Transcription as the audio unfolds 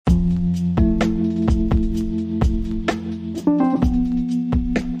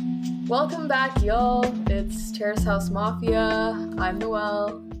Welcome back, y'all. It's Terrace House Mafia. I'm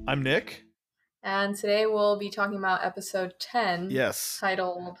Noelle. I'm Nick. And today we'll be talking about episode 10. Yes.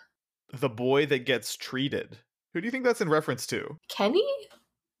 Titled The Boy That Gets Treated. Who do you think that's in reference to? Kenny?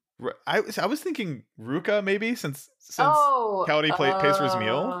 I was thinking Ruka, maybe, since Cowdy pays for his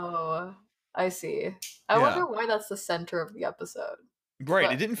meal. Oh, I see. I wonder why that's the center of the episode. Right,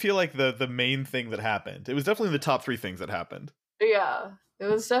 but it didn't feel like the main thing that happened. It was definitely the top three things that happened. Yeah, it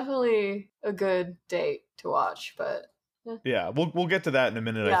was definitely a good date to watch, but... Yeah, we'll get to that in a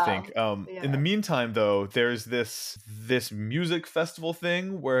minute, I think. In the meantime, though, there's this music festival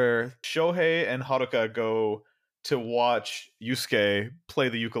thing where Shohei and Haruka go to watch Yusuke play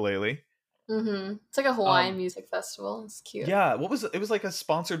the ukulele. Mm-hmm. It's like a Hawaiian music festival. It's cute. Yeah, it was like a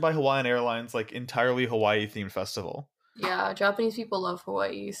sponsored by Hawaiian Airlines, like entirely Hawaii themed festival. Yeah, Japanese people love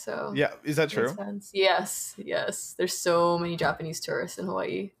Hawaii, so... Yeah, is that true? Yes. There's so many Japanese tourists in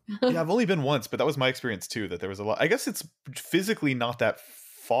Hawaii. Yeah, I've only been once, but that was my experience too, that there was a lot. I guess it's physically not that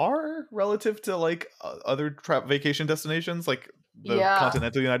far relative to like other vacation destinations, like the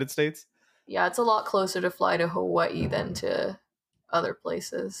continental United States. Yeah, it's a lot closer to fly to Hawaii than to other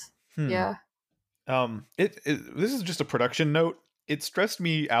places. Yeah. This is just a production note. It stressed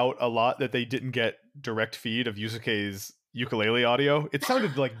me out a lot that they didn't get direct feed of Yusuke's ukulele audio. It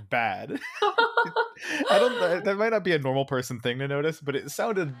sounded like bad. That might not be a normal person thing to notice, but it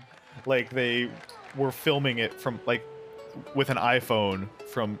sounded like they were filming it from like with an iPhone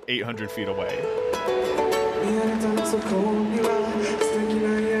from 800 feet away.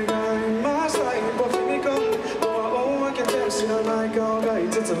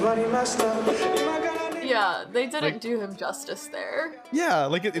 Yeah, they didn't do him justice there. Yeah,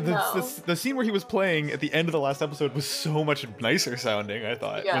 like the scene where he was playing at the end of the last episode was so much nicer sounding, I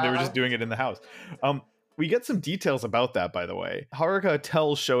thought, when they were just doing it in the house. We get some details about that, by the way. Haruka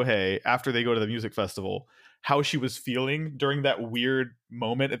tells Shohei after they go to the music festival how she was feeling during that weird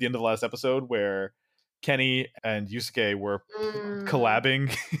moment at the end of the last episode where Kenny and Yusuke were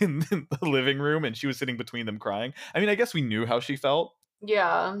collabing in the living room and she was sitting between them crying. I mean, I guess we knew how she felt.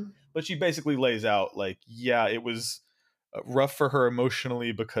 Yeah. But she basically lays out like, yeah, it was rough for her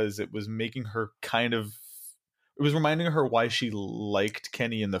emotionally because it was making her it was reminding her why she liked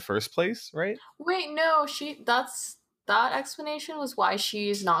Kenny in the first place, right? Wait, no, that explanation was why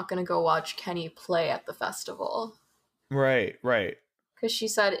she's not going to go watch Kenny play at the festival. Right. Because she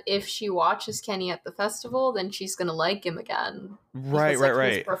said if she watches Kenny at the festival, then she's going to like him again. Right.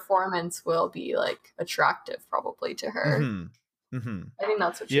 His performance will be like attractive probably to her. Mm-hmm. I think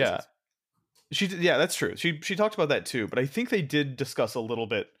that's what she said. Yeah, that's true. She talked about that too, but I think they did discuss a little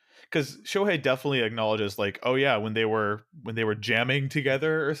bit because Shohei definitely acknowledges like, oh yeah, when they were jamming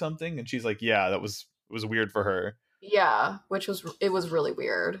together or something, and she's like, yeah, it was weird for her. Yeah, it was really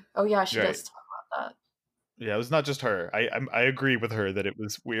weird. Oh yeah, she does talk about that. Yeah, it was not just her. I agree with her that it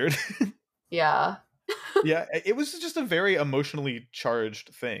was weird. Yeah. Yeah, it was just a very emotionally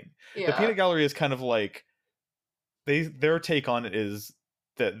charged thing. Yeah. The Peanut Gallery is kind of like their take on it is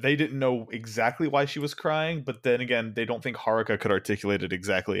that they didn't know exactly why she was crying, but then again, they don't think Haruka could articulate it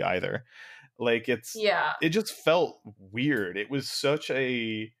exactly either. Like it just felt weird. It was such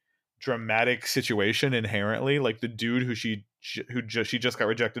a dramatic situation inherently. Like the dude who she just got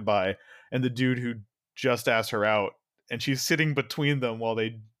rejected by, and the dude who just asked her out, and she's sitting between them while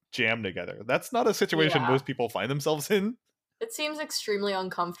they jam together. That's not a situation most people find themselves in. It seems extremely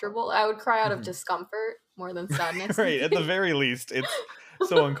uncomfortable. I would cry out of discomfort more than sadness. Right, at the very least, it's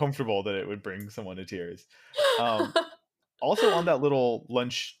so uncomfortable that it would bring someone to tears. Also on that little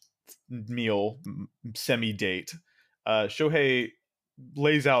lunch meal semi-date, Shohei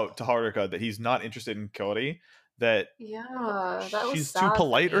lays out to Haruka that he's not interested in Kaori, that she's too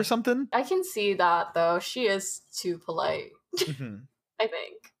polite or something. I can see that though. She is too polite. I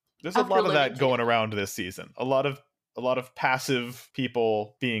think. There's a lot of that going around this season. A lot of passive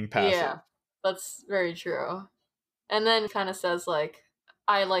people being passive. Yeah, that's very true. And then kind of says like,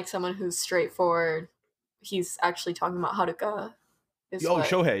 I like someone who's straightforward. He's actually talking about Haruka.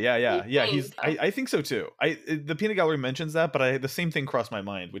 Shohei, yeah. I think so too. The Peanut Gallery mentions that, but the same thing crossed my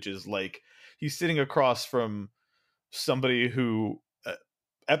mind, which is like he's sitting across from somebody who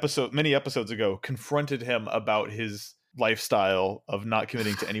many episodes ago confronted him about his lifestyle of not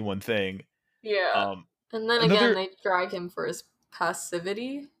committing to any one thing. Yeah. And then again, they drag him for his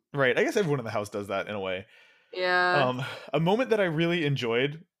passivity. Right. I guess everyone in the house does that in a way. Yeah. A moment that I really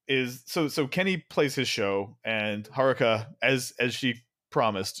enjoyed is so Kenny plays his show and Haruka, as she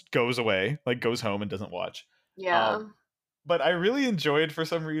promised, goes away, like goes home and doesn't watch. Yeah. But I really enjoyed, for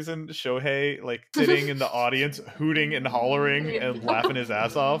some reason, Shohei like sitting in the audience, hooting and hollering Yeah. and laughing his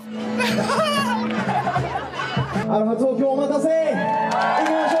ass off.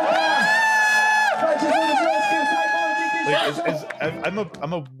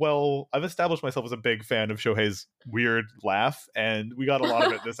 'I've established myself as a big fan of Shohei's weird laugh, and we got a lot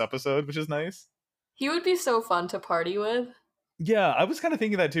of it this episode, which is nice. He would be so fun to party with. Yeah, I was kind of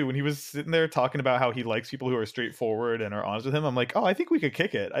thinking that too when he was sitting there talking about how he likes people who are straightforward and are honest with him. I'm like, oh, I think we could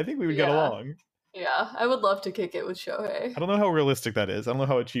kick it. I think we would get Yeah. along. Yeah, I would love to kick it with Shohei. I don't know how realistic that is. I don't know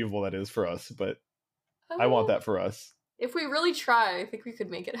how achievable that is for us, but I want that for us. If we really try, I think we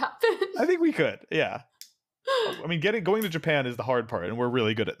could make it happen. I think we could. Yeah. I mean, going to Japan is the hard part, and we're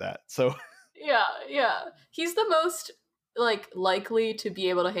really good at that. So yeah. He's the most like likely to be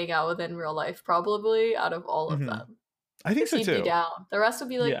able to hang out with in real life, probably out of all of Mhm. them. I think so He'd too. be down. The rest would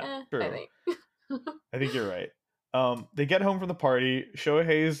be like, Yeah, I true. think. I think you're right. They get home from the party.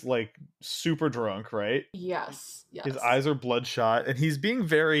 Shohei's like super drunk, right? Yes. His eyes are bloodshot, and he's being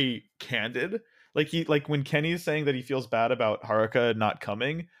very candid. Like when Kenny's saying that he feels bad about Haruka not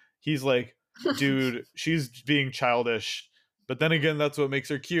coming, he's like, dude, she's being childish, but then again, that's what makes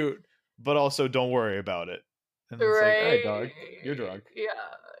her cute. But also, don't worry about it. And it's like, all right, dog, you're drunk.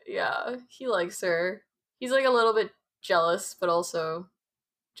 Yeah. He likes her. He's like a little bit jealous, but also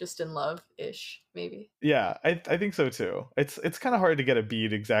just in love-ish, maybe. Yeah, I think so too. It's kind of hard to get a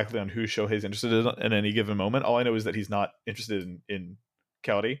bead exactly on who Shohei's interested in any given moment. All I know is that he's not interested in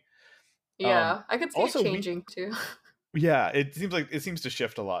Kaori. Yeah, I could see it changing too. Yeah, it seems to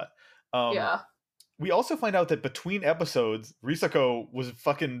shift a lot. Yeah. We also find out that between episodes, Risako was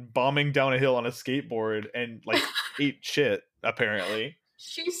fucking bombing down a hill on a skateboard and like ate shit, apparently.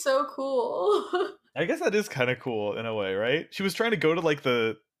 She's so cool. I guess that is kind of cool in a way, right? She was trying to go to like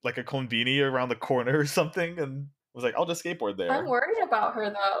a konbini around the corner or something and was like, I'll just skateboard there. I'm worried about her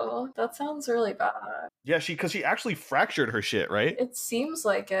though. That sounds really bad. Yeah, because she actually fractured her shit, right? It seems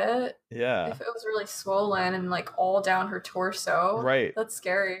like it. Yeah. If it was really swollen and like all down her torso. Right. That's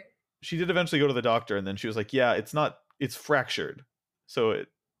scary. She did eventually go to the doctor, and then she was like, yeah, it's fractured. So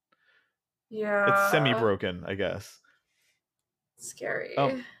it's semi-broken, I guess. Scary.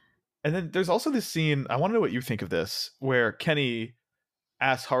 And then there's also this scene, I want to know what you think of this, where Kenny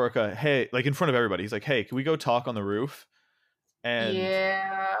asks Haruka, hey, like in front of everybody, he's like, hey, can we go talk on the roof? And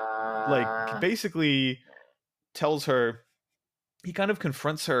like basically tells her, he kind of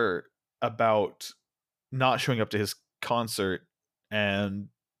confronts her about not showing up to his concert, and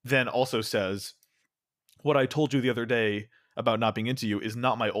then also says, what I told you the other day about not being into you is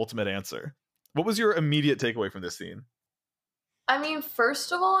not my ultimate answer. What was your immediate takeaway from this scene? I mean,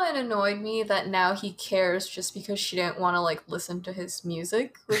 first of all, it annoyed me that now he cares just because she didn't want to like listen to his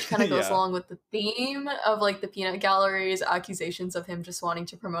music, which kind of goes along with the theme of like the peanut gallery's accusations of him just wanting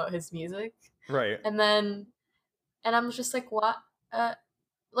to promote his music. Right. And I'm just like, what?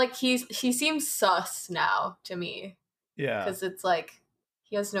 Like he seems sus now to me. Yeah. Because it's like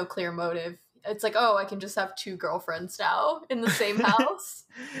he has no clear motive. It's like, oh, I can just have two girlfriends now in the same house.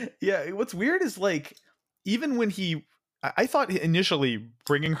 Yeah, what's weird is like, even when I thought initially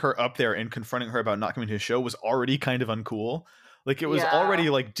bringing her up there and confronting her about not coming to his show was already kind of uncool. Like it was already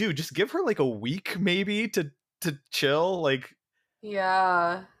like, dude, just give her like a week maybe to chill. Like,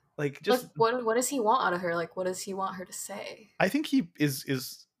 yeah, like just like, what does he want out of her? Like, what does he want her to say? I think he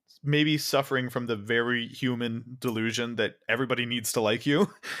is maybe suffering from the very human delusion that everybody needs to like you,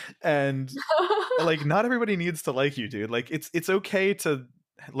 and like not everybody needs to like you, dude. Like it's okay to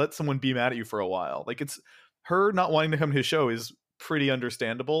let someone be mad at you for a while. Like it's her not wanting to come to his show is pretty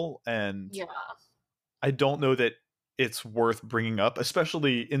understandable, and yeah, I don't know that it's worth bringing up,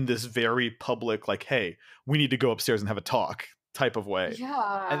 especially in this very public, like, hey, we need to go upstairs and have a talk type of way.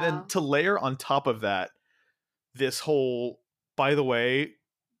 Yeah, and then to layer on top of that this whole, by the way,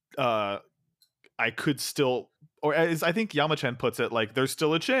 I could still, or as I think Yamachan puts it, like there's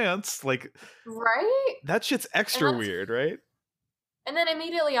still a chance, like, right? That shit's extra weird, right? And then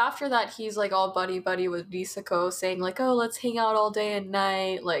immediately after that, he's like all buddy with Risako, saying like, oh, let's hang out all day and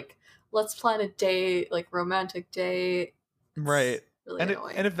night, like let's plan a date, like romantic date. Right. Really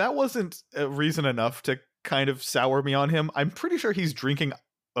annoying. And if that wasn't a reason enough to kind of sour me on him, I'm pretty sure he's drinking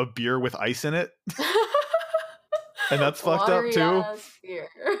a beer with ice in it. And that's fucked up too. Beer.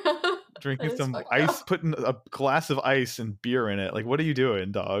 Drinking some ice, putting a glass of ice and beer in it. Like, what are you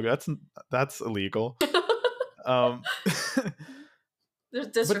doing, dog? That's illegal. There's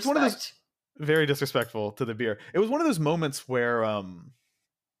disrespect. But it's one of those, very disrespectful to the beer. It was one of those moments where I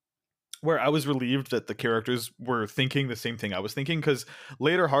was relieved that the characters were thinking the same thing I was thinking, because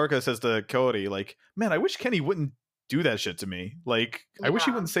later Haruka says to Kaori, like, man, I wish Kenny wouldn't do that shit to me. Like, I wish he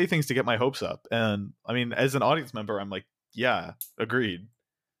Yeah. wouldn't say things to get my hopes up. And I mean, as an audience member, I'm like, yeah, agreed.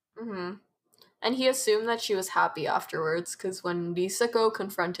 Hmm. And he assumed that she was happy afterwards because when Risako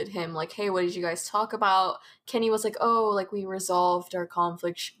confronted him, like, hey, what did you guys talk about? Kenny was like, oh, like, we resolved our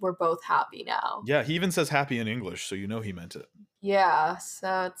conflict. We're both happy now. Yeah, he even says happy in English, so you know he meant it. Yeah,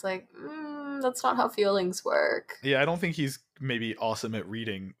 so it's like, that's not how feelings work. Yeah, I don't think he's maybe awesome at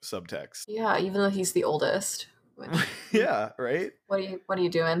reading subtext. Yeah, even though he's the oldest. Which, Yeah, right? what are you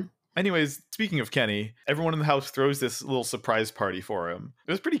doing? Anyways, speaking of Kenny, everyone in the house throws this little surprise party for him.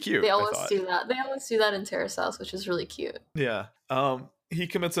 It was pretty cute. They I always thought. do that. They always do that in Terrace House, which is really cute. Yeah. He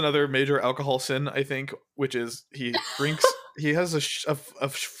commits another major alcohol sin, I think, which is he drinks. He has a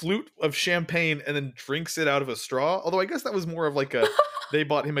flute of champagne and then drinks it out of a straw. Although I guess that was more of like a they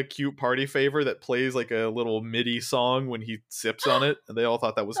bought him a cute party favor that plays like a little MIDI song when he sips on it, and they all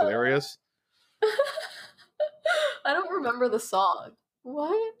thought that was hilarious. I don't remember the song.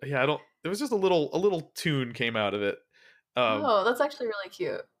 What? Yeah, I don't. There was just a little tune came out of it. Oh, that's actually really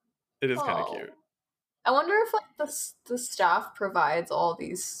cute. It is kind of cute. I wonder if like the staff provides all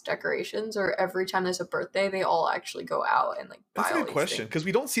these decorations, or every time there's a birthday, they all actually go out and like buy. That's a good question because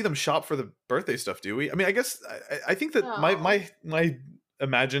we don't see them shop for the birthday stuff, do we? I mean, I guess I think that my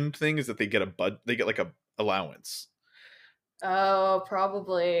imagined thing is that they get they get like a allowance. Oh,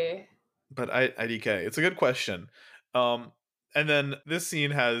 probably. But IDK, it's a good question. And then this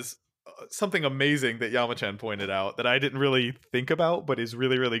scene has something amazing that Yamachan pointed out that I didn't really think about, but is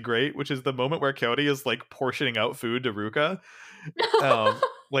really, really great, which is the moment where Kaori is like portioning out food to Ruka,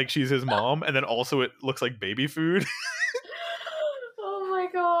 like she's his mom, and then also it looks like baby food. Oh my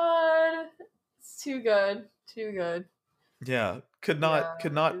god, it's too good, too good. Yeah, could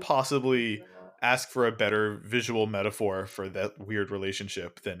not possibly ask for a better visual metaphor for that weird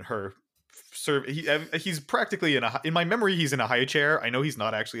relationship than her. He's practically in my memory he's in a high chair. I know he's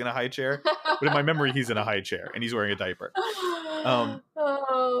not actually in a high chair, but in my memory he's in a high chair and he's wearing a diaper. And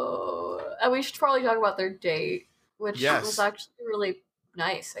we should probably talk about their date, which was actually really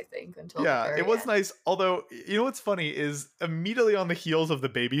nice, I think, until it was nice. Although, you know what's funny is immediately on the heels of the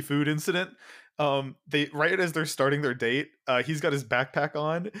baby food incident, they right as they're starting their date, he's got his backpack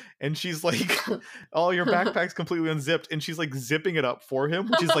on and she's like, oh, your backpack's completely unzipped, and she's like zipping it up for him,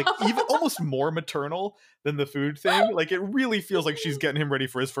 which is like even almost more maternal than the food thing. Like, it really feels like she's getting him ready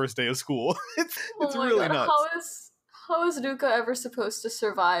for his first day of school. It's really nuts. How is Ruka ever supposed to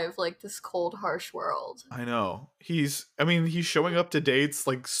survive like this cold, harsh world? I know. He's showing up to dates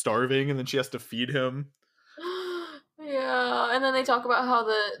like starving, and then she has to feed him. Yeah, and then they talk about how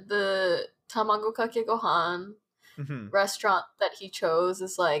the Tamago Kake Gohan restaurant that he chose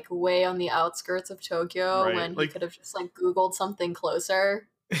is like way on the outskirts of Tokyo, when he could have just like Googled something closer.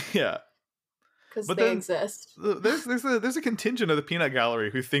 Yeah. Because they exist. There's a contingent of the Peanut Gallery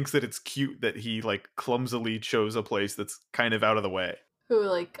who thinks that it's cute that he like clumsily chose a place that's kind of out of the way. Who,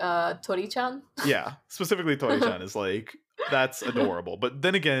 like Tori-chan? Yeah, specifically Tori-chan is like, that's adorable. But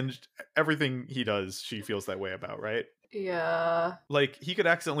then again, everything he does, she feels that way about, right? Yeah. Like, he could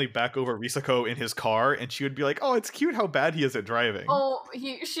accidentally back over Risako in his car, and she would be like, "Oh, it's cute how bad he is at driving." Oh,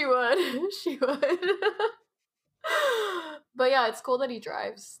 she would, she would. But yeah, it's cool that he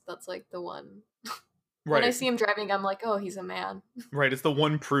drives. That's like the one. When I see him driving, I'm like, oh, he's a man. Right, it's the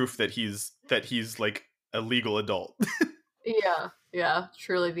one proof that he's like a legal adult. Yeah,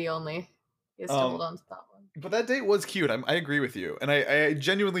 truly the only. He has to hold on to that one. But that date was cute. I agree with you, and I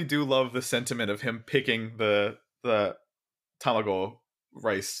genuinely do love the sentiment of him picking the tamago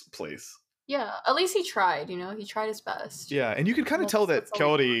rice place. Yeah, at least he tried. He tried his best. Yeah, and you could kind of tell that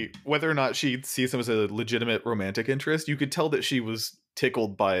Kaori, whether or not she sees him as a legitimate romantic interest, you could tell that she was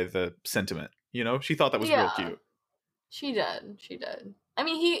tickled by the sentiment. She thought that was real cute. She did. I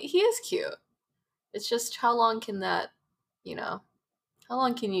mean, he is cute. It's just how long can that, how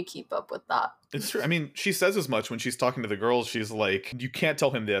long can you keep up with that? It's true. I mean, she says as much when she's talking to the girls. She's like, you can't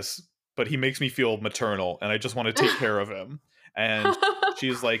tell him this, but he makes me feel maternal, and I just want to take care of him. And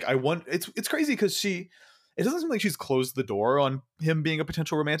she's like, it's crazy because it doesn't seem like she's closed the door on him being a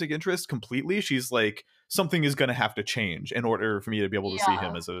potential romantic interest completely. She's like, something is going to have to change in order for me to be able to see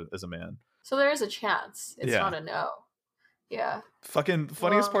him as a man. So there is a chance. It's not a no. Yeah. Fucking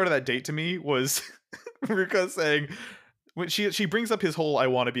funniest part of that date to me was Ruka saying, when she brings up his whole "I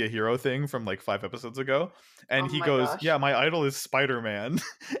want to be a hero" thing from like 5 episodes ago, and he goes, gosh. "Yeah, my idol is Spider-Man,"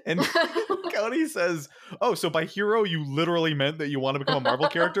 and Kaori says, "Oh, so by hero you literally meant that you want to become a Marvel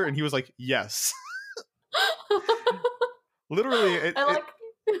character?" And he was like, "Yes." Literally,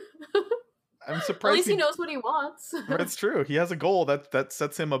 I'm surprised. At least he knows what he wants. But it's true. He has a goal that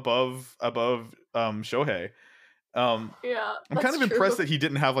sets him above Shohei. Yeah, I'm kind that's of impressed true. that he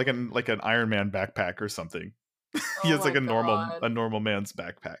didn't have like an Iron Man backpack or something. He Oh has like my a god. normal man's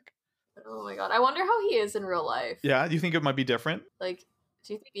backpack. Oh my god. I wonder how he is in real life. Yeah, do you think it might be different? Like,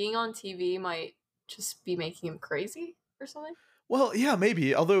 do you think being on TV might just be making him crazy or something? Well, yeah,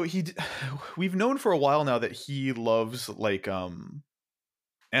 maybe. Although we've known for a while now that he loves like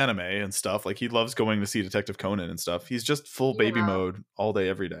anime and stuff. Like he loves going to see Detective Conan and stuff. He's just full baby Yeah. mode all day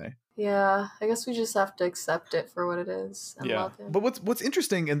every day. Yeah. I guess we just have to accept it for what it is and Yeah, love him. but what's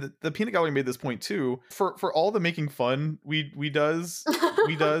interesting, and the peanut gallery made this point too. For all the making fun we does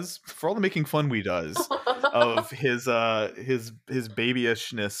for all the making fun we does of his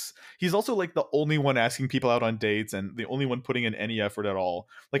babyishness, he's also like the only one asking people out on dates and the only one putting in any effort at all.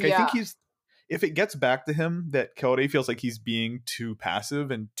 Like I think Yeah. he's, if it gets back to him that Kaori feels like he's being too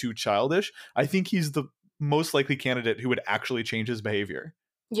passive and too childish, I think he's the most likely candidate who would actually change his behavior.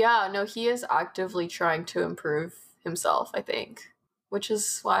 Yeah, no, he is actively trying to improve himself, I think, which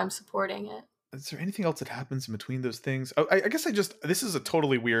is why I'm supporting it. Is there anything else that happens in between those things? Oh, I guess this is a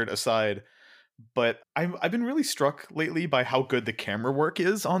totally weird aside, but I've been really struck lately by how good the camera work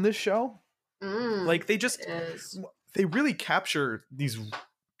is on this show. Like It is. they really capture these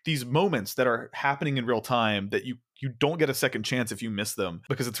moments that are happening in real time that you don't get a second chance if you miss them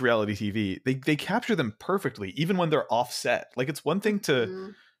because it's reality TV. They capture them perfectly, even when they're offset. Like it's one thing to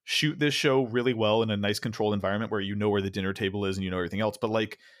Mhm. shoot this show really well in a nice controlled environment where you know where the dinner table is and you know everything else. But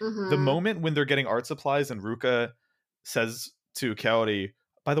like the Mhm. moment when they're getting art supplies and Ruka says to Kaori,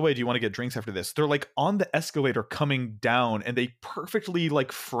 by the way, do you want to get drinks after this? They're like on the escalator coming down and they perfectly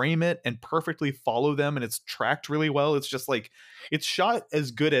like frame it and perfectly follow them and it's tracked really well. It's just like it's shot as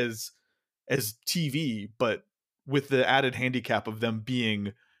good as TV, but with the added handicap of them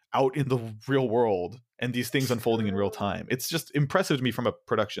being out in the real world and these things unfolding in real True. time. It's just impressive to me from a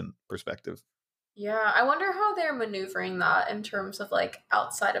production perspective. Yeah, I wonder how they're maneuvering that in terms of like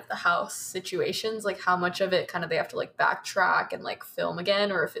outside of the house situations, like how much of it kind of they have to like backtrack and like film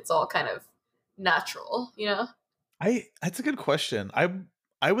again, or if it's all kind of natural, you know? I That's a good question.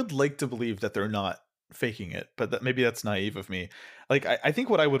 I would like to believe that they're not faking it, but maybe that's naive of me. Like I think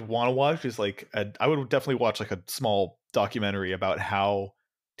what I would want to watch is like I would definitely watch like a small documentary about how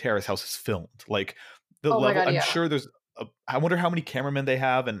Terrace House is filmed. Like the Oh my level, god, I'm yeah. sure there's I wonder how many cameramen they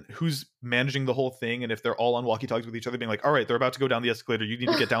have and who's managing the whole thing and if they're all on walkie-talkies with each other being like, "All right, they're about to go down the escalator. You need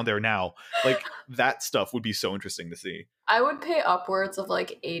to get down there now." Like that stuff would be so interesting to see. I would pay upwards of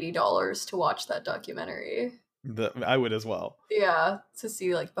like $80 to watch that documentary. I would as well. Yeah, to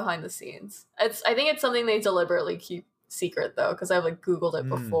see like behind the scenes. I think it's something they deliberately keep secret though, because I've like Googled it Mm.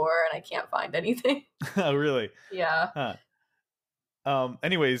 before and I can't find anything. Oh, really? Yeah. Huh.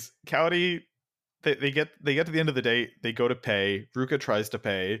 Anyways, Kaori, they get to the end of the date, they go to pay, Ruka tries to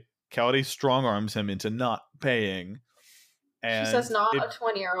pay, Kaori strong arms him into not paying, She says and not it a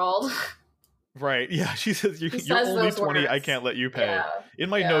 20-year-old. right, yeah, she says She you're says only those 20, I words. can't let you pay. Yeah. In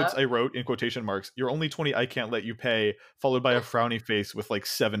my Yeah. notes I wrote in quotation marks, you're only 20, I can't let you pay, followed by a frowny face with like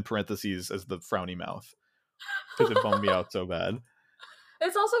 7 parentheses as the frowny mouth because it bummed me out so bad.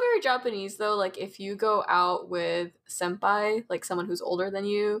 It's also very Japanese though. Like if you go out with senpai, like someone who's older than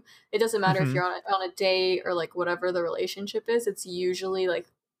you, it doesn't matter if Mhm. you're on a date or like whatever the relationship is. It's usually like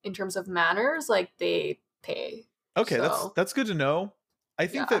in terms of manners, like they pay. Okay, So that's good to know. I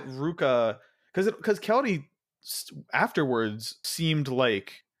think yeah, that Ruka, because Kelly afterwards seemed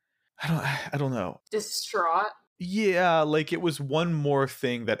like I don't know. distraught. Yeah, like it was one more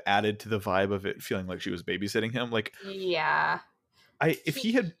thing that added to the vibe of it feeling like she was babysitting him. Like Yeah.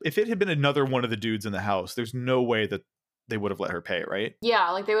 He, if it had been another one of the dudes in the house, there's no way that they would have let her pay, right?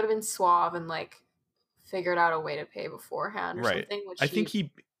 yeah, like they would have been suave and like figured out a way to pay beforehand or Right. something, which I think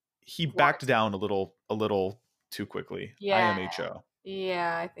he he wanted backed to. down a little too quickly. Yeah. IMHO.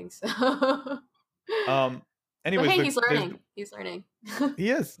 Yeah, I think so. Um But anyways, hey, he's there's learning. He's learning. he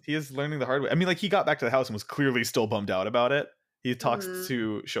is learning the hard way. I mean, like he got back to the house and was clearly still bummed out about it. He talks Hmm.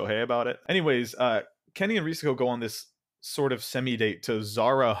 to Shohei about it. Anyways, Kenny and Risako go on this sort of semi date to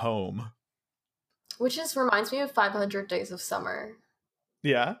Zara home. Which just reminds me of 500 Days of Summer.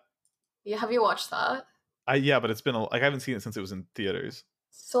 Yeah, Yeah, have you watched that? yeah, but it's been like I haven't seen it since it was in theaters.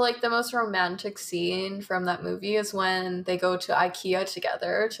 So like the most romantic scene from that movie is when they go to IKEA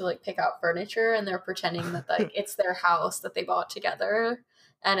together to like pick out furniture and they're pretending that like it's their house that they bought together.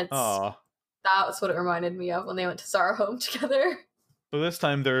 And it's Aw. that was what it reminded me of when they went to Zara home together. So this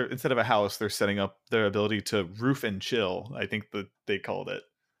time they're instead of a house, they're setting up their ability to roof and chill. I think that they called it.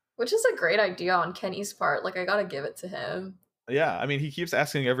 Which is a great idea on Kenny's part. Like I gotta give it to him. Yeah, I mean he keeps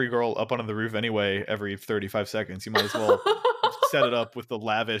asking every girl up on the roof anyway every 35 seconds. You might as well set it up with the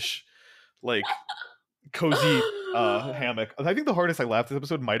lavish like cozy hammock. I think the hardest I laughed this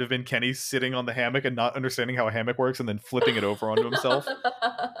episode might have been Kenny sitting on the hammock and not understanding how a hammock works and then flipping it over onto himself.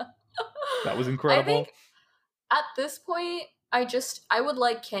 That was I incredible. think at this point, I would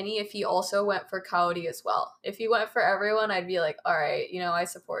like Kenny if he also went for Kaori as well. If he went for everyone, I'd be like, all right, I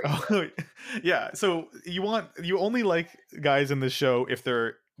support you. Yeah, so you only like guys in this show if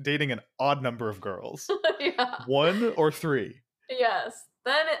they're dating an odd number of girls. Yeah. 1 or 3. Yes.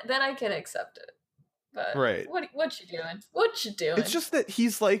 Then I can accept it. But right. What you doing? What you doing? It's just that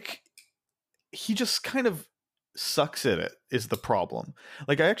he's like, he just kind of sucks at it is the problem.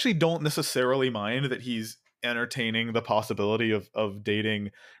 Like, I actually don't necessarily mind that he's entertaining the possibility of dating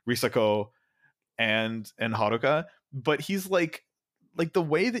Risako and Haruka, but he's like the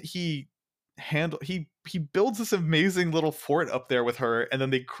way that he builds this amazing little fort up there with her, and then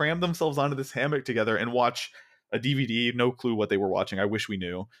they cram themselves onto this hammock together and watch a DVD. No clue what they were watching. I wish we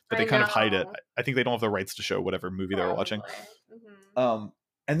knew, but they kind of hide it. I think they don't have the rights to show whatever movie they were watching. Mm-hmm.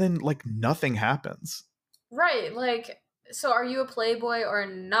 And then like nothing happens. Right. Like, so are you a playboy or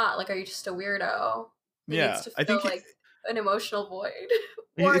not? Like, are you just a weirdo? Yeah, I think like an emotional void.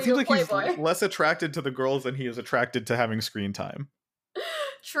 It seems like he's less attracted to the girls than he is attracted to having screen time.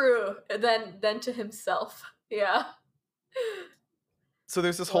 True. Than to himself. Yeah. So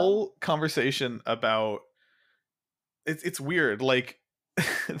there's this whole conversation about it's weird, like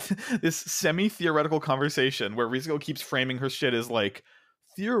this semi-theoretical conversation where Rizzo keeps framing her shit as like,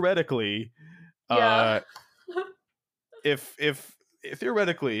 theoretically, if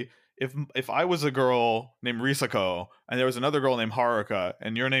theoretically, if I was a girl named Risako and there was another girl named Haruka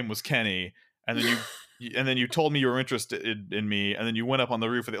and your name was Kenny, and then you told me you were interested in me, and then you went up on the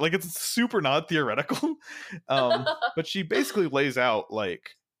roof with it, like, it's super not theoretical. But she basically lays out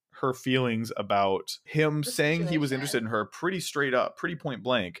like her feelings about him saying he was interested in her pretty straight up, pretty point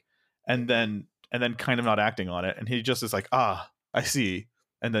blank, and then kind of not acting on it, and he just is like, I see,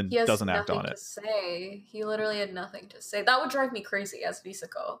 and then doesn't act on it. He literally had nothing to say. That would drive me crazy as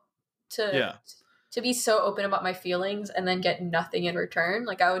Risako. To be so open about my feelings and then get nothing in return.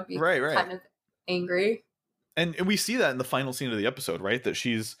 Like, I would be kind of angry. And we see that in the final scene of the episode, right? That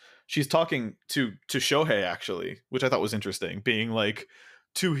she's talking to Shohei, actually, which I thought was interesting, being like,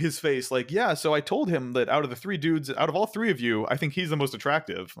 to his face, like, yeah, so I told him that out of all 3 of you, I think he's the most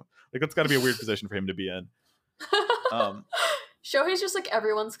attractive. Like, that's got to be a weird position for him to be in. Shohei's just like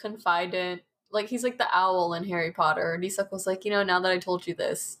everyone's confidant. Like, he's like the owl in Harry Potter. And Nisako's like, now that I told you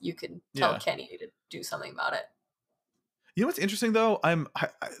this, you can tell Kenny to do something about it. You know what's interesting though?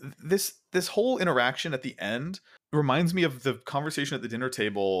 This whole interaction at the end reminds me of the conversation at the dinner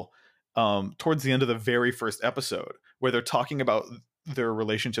table towards the end of the very first episode, where they're talking about their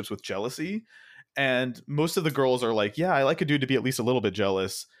relationships with jealousy, and most of the girls are like, yeah, I like a dude to be at least a little bit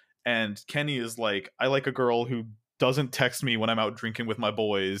jealous, and Kenny is like, I like a girl who doesn't text me when I'm out drinking with my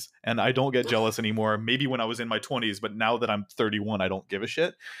boys, and I don't get jealous anymore. Maybe when I was in my 20s, but now that I'm 31, I don't give a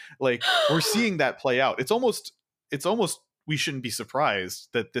shit. Like, we're seeing that play out. It's almost we shouldn't be surprised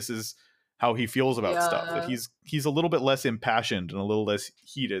that this is how he feels about stuff, that he's a little bit less impassioned and a little less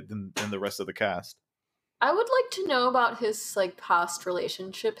heated than the rest of the cast. I would like to know about his like past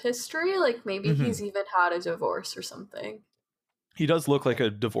relationship history. Like, maybe he's even had a divorce or something. He does look like a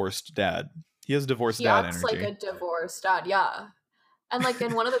divorced dad. He has divorced dad energy. He acts like a divorced dad, yeah. And like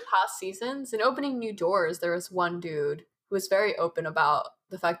in one of the past seasons, in Opening New Doors, there was one dude who was very open about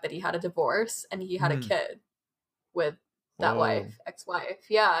the fact that he had a divorce and he had a kid with that ex-wife.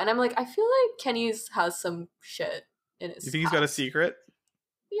 Yeah, and I'm like, I feel like Kenny's has some shit in his. You think he's got a secret?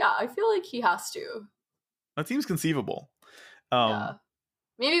 Yeah, I feel like he has to. That seems conceivable. Yeah.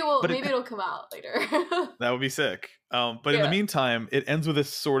 Maybe it'll come out later. That would be sick. But in the meantime, it ends with this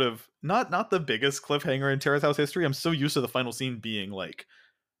sort of not the biggest cliffhanger in Terrace House history. I'm so used to the final scene being like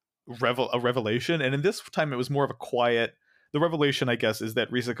a revelation, and in this time it was more of a quiet. The revelation, I guess, is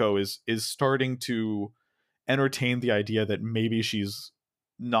that Risako is starting to entertain the idea that maybe she's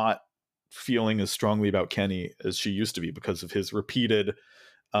not feeling as strongly about Kenny as she used to be because of his repeated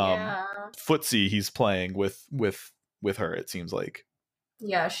footsie he's playing with her, it seems like.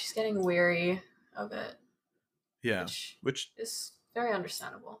 Yeah, she's getting weary of it. Yeah, which is very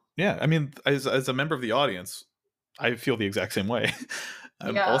understandable. Yeah, I mean, as a member of the audience, I feel the exact same way.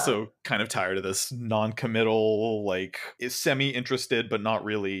 I'm also kind of tired of this non-committal, like, is semi-interested but not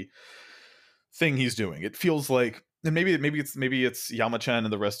really thing he's doing. It feels like, and maybe it's Yama-chan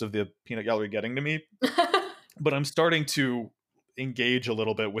and the rest of the peanut gallery getting to me, but I'm starting to engage a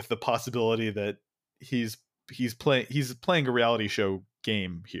little bit with the possibility that he's playing a reality show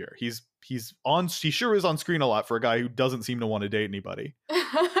game here. He sure is on screen a lot for a guy who doesn't seem to want to date anybody.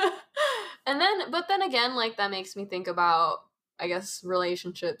 But then again, like, that makes me think about, I guess,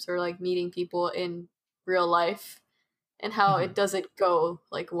 relationships or like meeting people in real life and how it doesn't go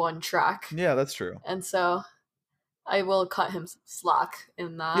like one track. Yeah, that's true. And so I will cut him some slack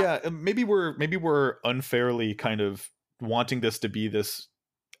in that. Yeah, maybe we're unfairly kind of wanting this to be this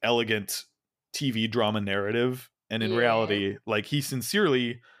elegant TV drama narrative, and in reality, like, he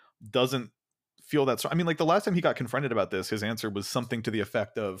sincerely doesn't feel that. I mean, like, the last time he got confronted about this, his answer was something to the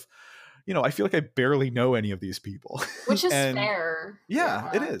effect of, I feel like I barely know any of these people, which is fair.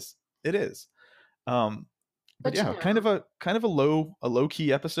 Yeah, it is. It is. But yeah, kind of a low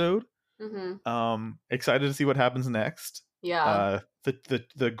key episode. Excited to see what happens next. Yeah.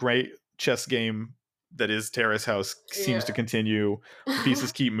 The great chess game that is Terrace House seems to continue. The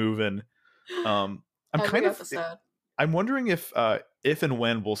pieces keep moving. I'm wondering if and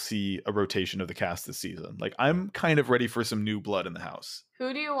when we'll see a rotation of the cast this season. Like, I'm kind of ready for some new blood in the house.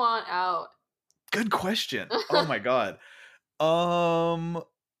 Who do you want out? Good question. Oh my god.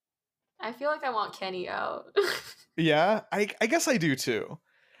 I feel like I want Kenny out. Yeah, I guess I do too.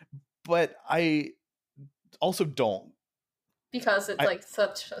 But I also don't. Because it's like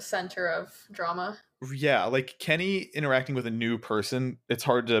such a center of drama. Yeah, like, Kenny interacting with a new person, it's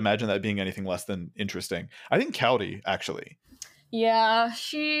hard to imagine that being anything less than interesting. I think Cowdy, actually. Yeah,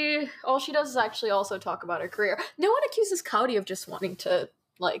 all she does is actually also talk about her career. No one accuses Cowdy of just wanting to,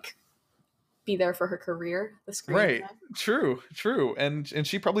 like, be there for her career, the screen right time. True, and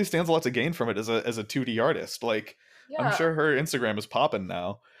she probably stands a lot to gain from it as a 2D artist. Like, yeah. I'm sure her Instagram is popping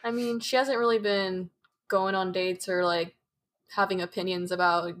now. I mean, she hasn't really been going on dates or like having opinions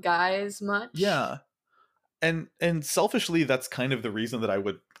about guys much. Yeah, and selfishly, that's kind of the reason that I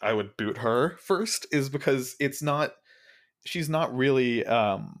would boot her first, is because she's not really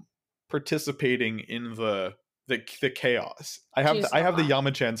participating in the chaos. I have the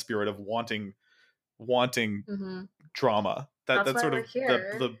Yama-chan spirit of wanting drama. That's sort of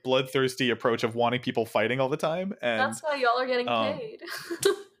the bloodthirsty approach of wanting people fighting all the time. And that's why y'all are getting paid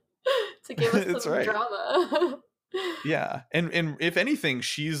to give us some drama. Yeah, and if anything,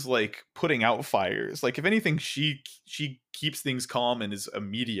 she's like putting out fires. Like, if anything, she keeps things calm and is a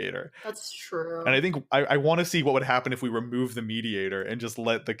mediator. That's true. And I think I want to see what would happen if we remove the mediator and just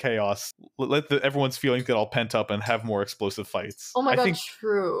let the chaos, everyone's feelings get all pent up and have more explosive fights. Oh my god,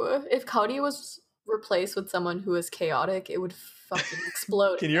 true. If Cowdy was replaced with someone who is chaotic, it would fucking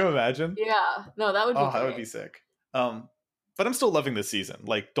explode. Can you imagine? Yeah, no, that would be great. That would be sick. But I'm still loving this season.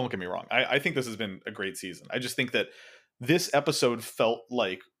 Like, don't get me wrong. I think this has been a great season. I just think that this episode felt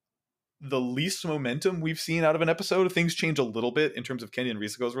like the least momentum we've seen out of an episode. Things change a little bit in terms of Kenny and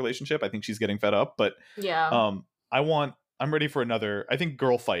Risiko's relationship. I think she's getting fed up, but yeah. I'm ready for another, I think,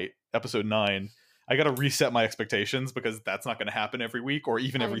 girl fight, episode 9. I got to reset my expectations because that's not going to happen every week or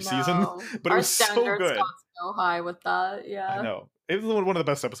even every season. But it was so good. Got so high with that. Yeah. I know. It was one of the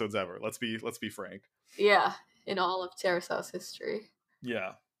best episodes ever. Let's be frank. Yeah. In all of Terrace House history.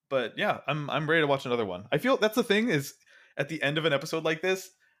 Yeah. But yeah, I'm ready to watch another one. I feel that's the thing, is at the end of an episode like this,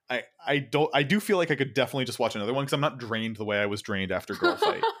 I do feel like I could definitely just watch another one because I'm not drained the way I was drained after Girl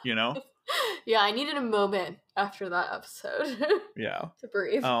Fight, you know? Yeah, I needed a moment after that episode. Yeah. To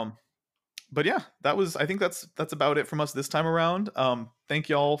breathe. But yeah, I think that's about it from us this time around. Thank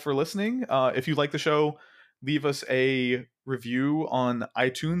y'all for listening. If you like the show, leave us a review on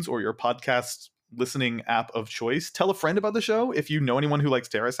iTunes or your podcast listening app of choice. Tell a friend about the show. If you know anyone who likes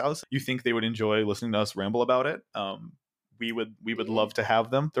Terrace House, you think they would enjoy listening to us ramble about it, we would love to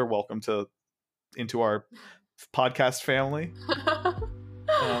have them. They're welcome into our podcast family.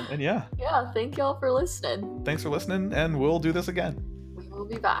 And yeah, thank y'all for listening. Thanks for listening, and we'll do this again. We will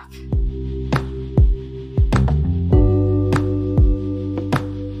be back.